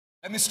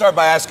Let me start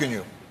by asking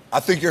you.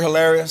 I think you're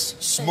hilarious,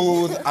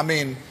 smooth. I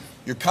mean,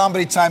 your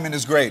comedy timing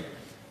is great.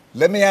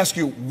 Let me ask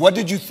you, what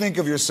did you think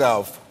of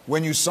yourself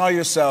when you saw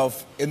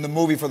yourself in the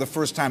movie for the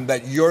first time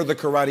that you're the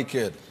Karate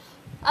Kid?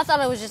 I thought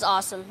it was just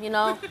awesome, you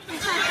know?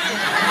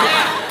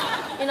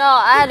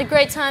 I had a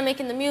great time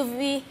making the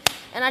movie,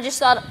 and I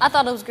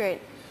thought it was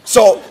great.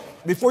 So,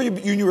 before you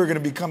knew you were going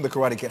to become the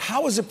Karate Kid,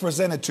 how was it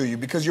presented to you?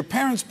 Because your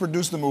parents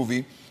produced the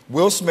movie,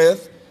 Will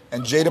Smith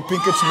and Jada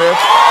Pinkett Smith.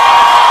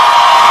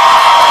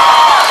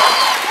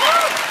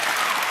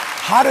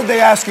 How did they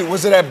ask you?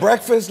 Was it at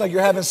breakfast, like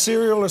you're having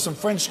cereal or some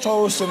French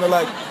toast, and they're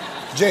like,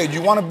 Jade,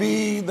 you want to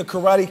be the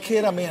Karate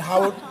Kid? I mean,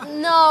 how...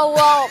 No,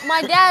 well,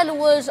 my dad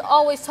was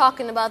always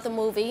talking about the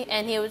movie,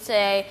 and he would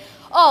say,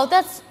 oh,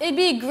 it'd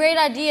be a great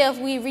idea if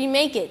we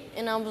remake it.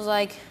 And I was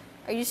like,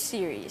 are you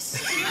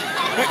serious?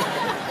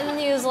 And then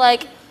he was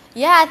like,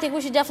 yeah, I think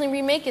we should definitely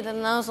remake it.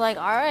 And I was like,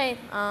 all right,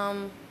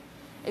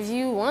 if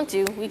you want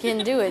to, we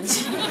can do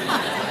it.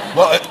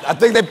 Well, I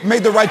think they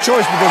made the right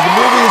choice because the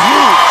movie is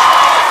huge.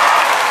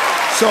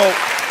 So,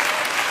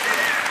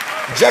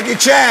 Jackie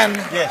Chan.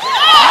 Yes.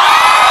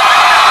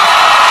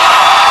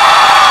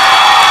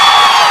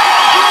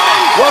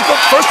 Welcome,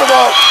 first of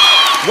all,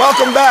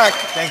 welcome back.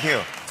 Thank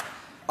you.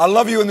 I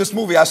love you in this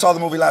movie. I saw the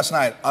movie last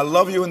night. I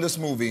love you in this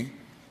movie.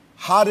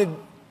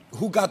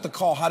 Who got the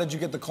call? How did you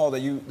get the call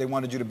that they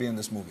wanted you to be in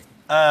this movie?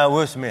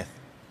 Will Smith.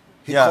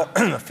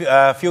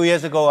 A few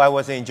years ago, I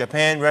was in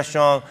Japan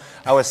restaurant.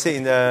 I was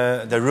sitting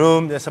in the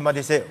room. Then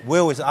somebody said,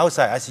 Will is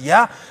outside. I said,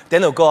 yeah.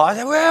 Then they'll go. I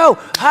said, Will,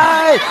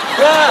 hi.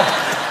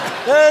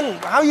 Yeah. Then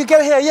how you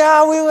get here?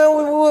 Yeah,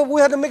 we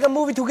had to make a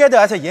movie together.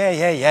 I said,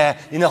 yeah.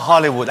 In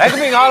Hollywood. I can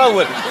make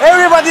Hollywood.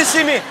 Everybody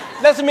see me.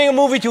 Let's make a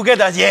movie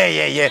together. I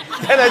said, yeah.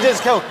 Then I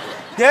just go.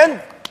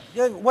 Then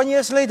 1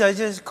 year later, I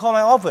just call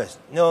my office.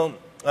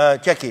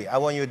 Jackie, I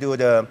want you to do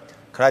the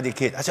Karate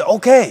Kid. I said,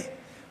 okay.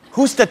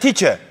 Who's the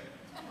teacher?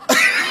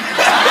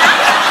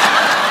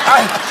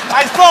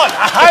 I thought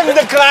I'm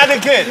the Karate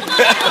Kid.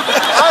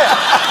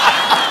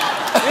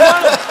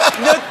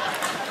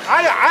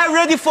 I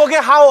already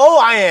forget how old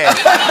I am.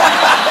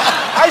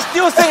 I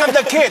still think I'm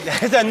the kid.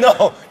 I said,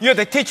 no, you're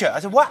the teacher. I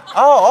said, what?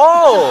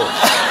 Oh.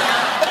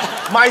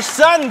 My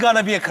son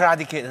gonna be a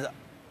Karate Kid. I said,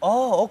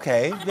 oh,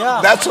 okay, yeah.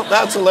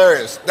 That's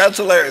hilarious. That's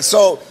hilarious.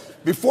 So,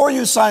 before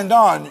you signed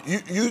on,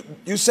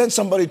 you sent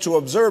somebody to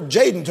observe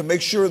Jaden to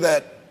make sure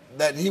that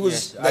he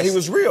was he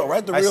was real,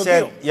 right? The real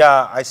deal.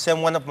 Yeah, I sent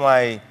one of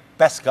my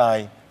best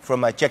guy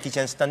from my Jackie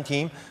Chan stunt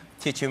team,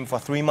 teach him for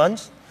 3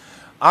 months.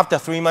 After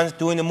 3 months,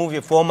 doing the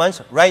movie 4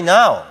 months. Right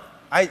now,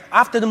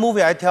 after the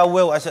movie, I tell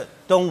Will, I said,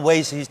 don't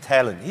waste his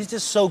talent. He's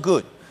just so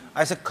good.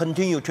 I said,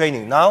 continue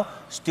training. Now,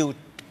 still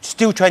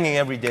training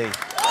every day. Right?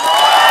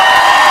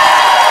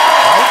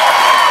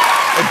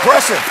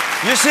 Impressive.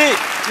 You see,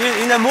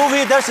 in the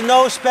movie, there's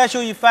no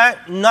special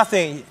effect,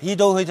 nothing. He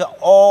does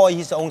all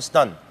his own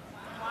stunt.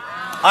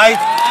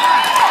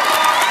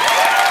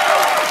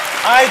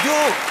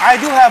 I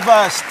do have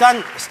a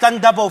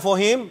stunt double for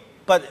him,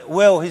 but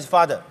Will, his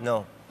father,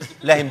 no.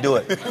 Let him do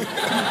it.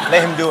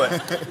 Let him do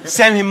it.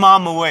 Send his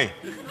mom away.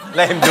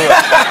 Let him do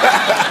it.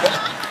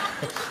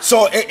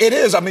 So it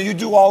is, I mean, you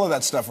do all of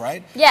that stuff,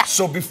 right? Yeah.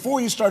 So before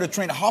you started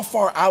training, how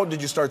far out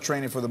did you start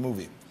training for the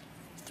movie?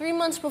 3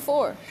 months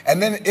before.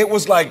 And then it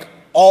was like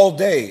all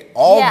day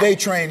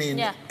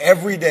training,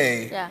 every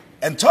day,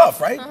 and tough,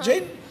 right,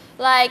 Jade?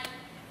 Like,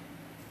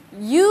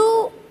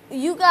 you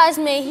guys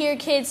may hear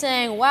kids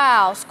saying,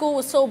 wow, school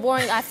was so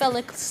boring, I fell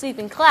asleep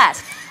in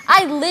class.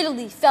 I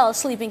literally fell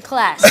asleep in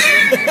class.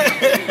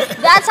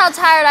 That's how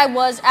tired I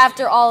was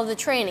after all of the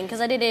training,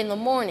 because I did it in the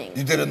morning.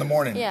 You did it in the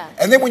morning? Yeah.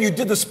 And then when you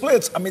did the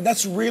splits, I mean,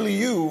 that's really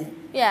you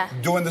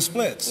doing the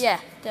splits. Yeah,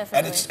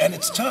 definitely. And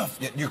it's tough.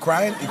 You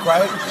crying? You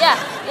cried?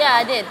 Yeah,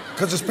 I did.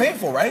 Because it's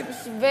painful, right?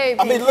 It's very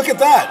painful. I mean, look at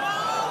that.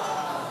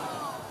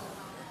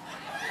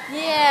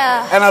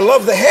 Yeah. And I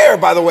love the hair,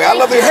 by the way. I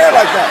love your hair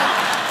like that.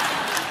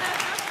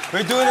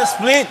 We're doing a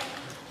split.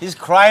 He's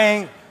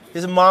crying.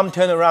 His mom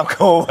turned around,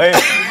 go away.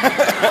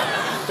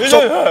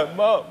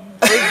 Mom.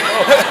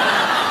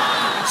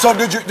 So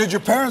did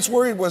your parents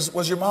worry?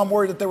 Was your mom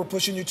worried that they were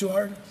pushing you too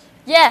hard?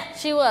 Yeah,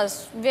 she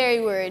was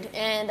very worried,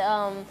 and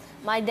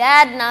my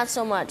dad not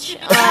so much.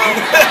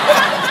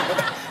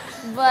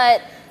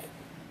 But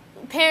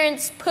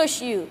parents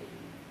push you.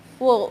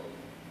 Well,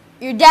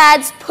 your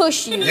dads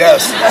push you.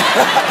 Yes.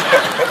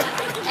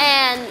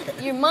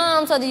 And your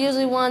moms are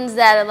usually ones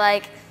that are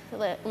like,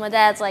 my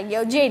dad's like,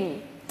 yo,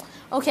 Jaden,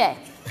 okay,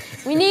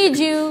 we need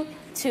you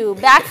to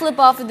backflip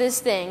off of this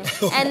thing,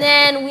 and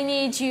then we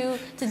need you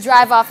to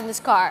drive off in this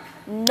car.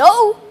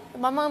 No!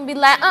 My mom be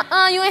like,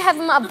 you ain't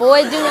having my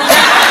boy doing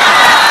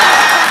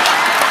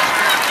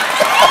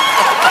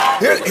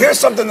that. Here's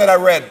something that I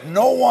read.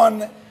 No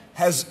one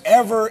has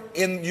ever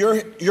in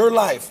your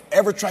life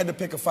ever tried to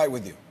pick a fight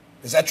with you.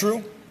 Is that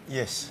true?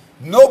 Yes.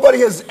 Nobody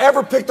has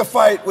ever picked a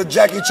fight with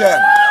Jackie Chan.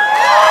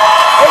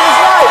 In his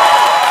life.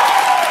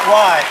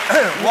 Why?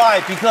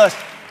 Why? Because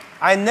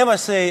I never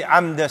say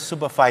I'm the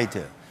super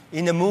fighter.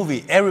 In the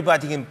movie,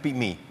 everybody can beat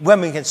me.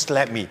 Women can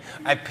slap me.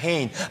 I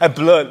pain. I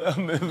blood.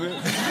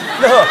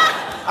 No,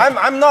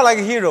 I'm not like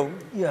a hero.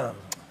 Yeah,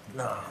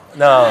 no.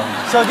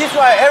 So this is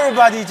why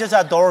everybody just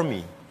adore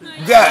me.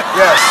 That,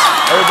 yes.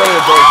 Everybody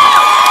adores you.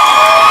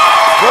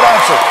 Good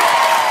answer.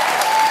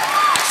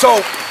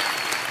 So,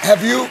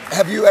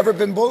 have you ever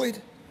been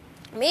bullied?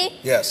 Me?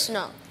 Yes.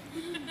 No.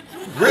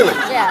 Really?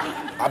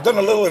 Yeah. I've done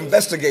a little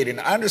investigating.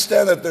 I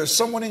understand that there's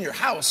someone in your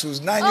house who's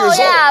 9 years Oh, old.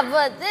 yeah,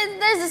 but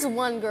there's this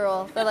one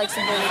girl that likes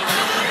to bully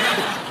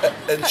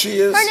me. And she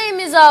is? Her name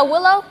is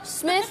Willow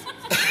Smith.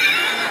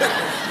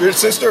 Your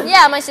sister?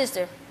 Yeah, my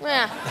sister.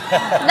 Yeah.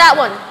 That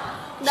one.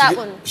 That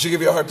one. She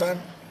give you a hard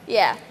time?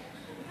 Yeah.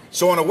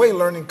 So in a way,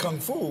 learning Kung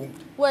Fu.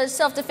 Was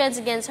self-defense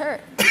against her.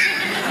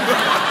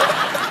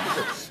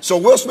 So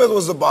Will Smith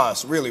was the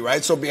boss, really,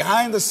 right? So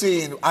behind the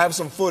scene, I have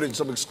some footage,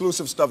 some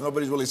exclusive stuff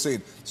nobody's really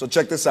seen. So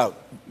check this out.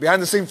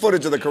 Behind the scene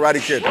footage of the Karate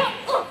Kid.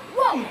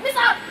 Whoa, miss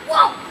out.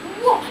 Whoa,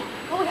 whoa.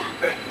 Oh, my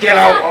God. Get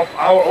out of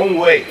our own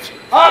way.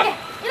 Up! Okay,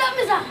 get up,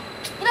 miss out.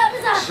 Get up,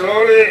 miss out.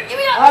 Slowly. Give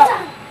me up, miss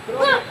out.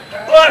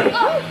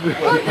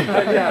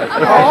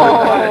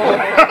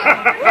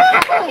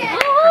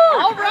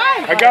 All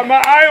right. I got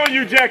my eye on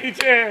you, Jackie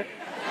Chan.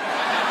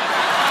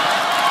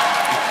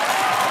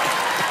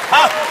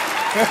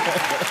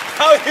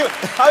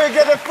 How you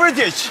get the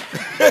footage?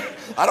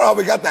 I don't know how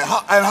we got that.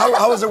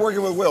 How is it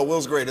working with Will?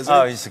 Will's great, isn't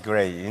Oh, he? it's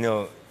great. You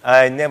know,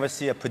 I never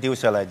see a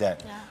producer like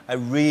that. Yeah. I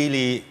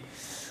really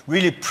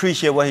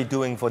appreciate what he's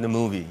doing for the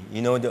movie.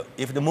 You know,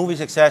 if the movie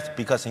success,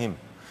 because of him.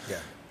 Yeah.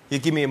 He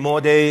give me more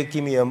day,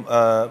 give me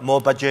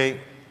more budget,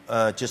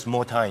 just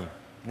more time.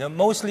 You know,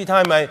 mostly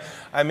time I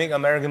make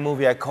American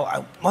movie, I call,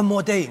 one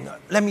more day,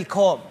 let me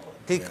call.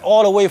 Take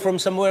all the way from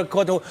somewhere,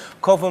 call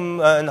from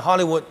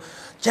Hollywood.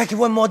 Jackie,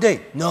 one more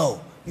day. No,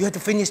 you have to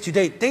finish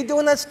today. They don't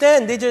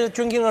understand. They just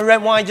drinking a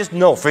red wine, just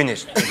no,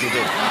 finish.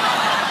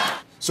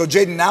 So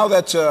Jaden, now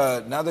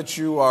that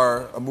you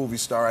are a movie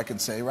star, I can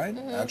say, right?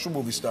 Actual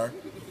movie star.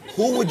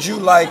 Who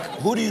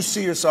do you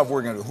see yourself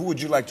working with? Who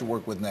would you like to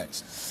work with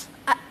next?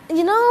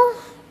 You know,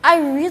 I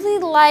really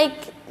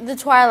like the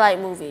Twilight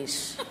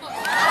movies.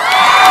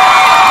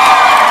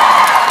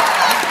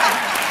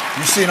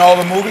 You've seen all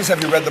the movies?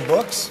 Have you read the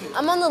books?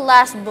 I'm on the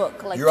last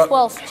book, like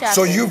 12th chapter.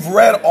 So you've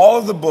read all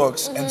of the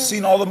books and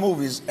seen all the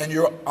movies, and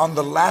you're on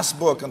the last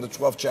book on the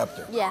 12th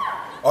chapter. Yeah.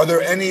 Are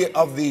there any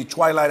of the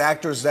Twilight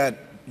actors that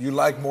you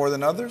like more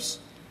than others?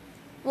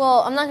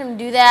 Well, I'm not gonna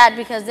do that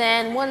because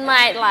then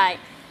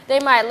they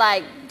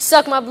might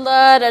suck my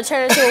blood or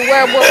turn into a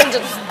werewolf and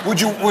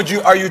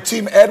just. Are you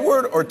Team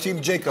Edward or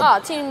Team Jacob? Oh,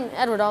 Team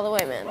Edward all the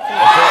way, man.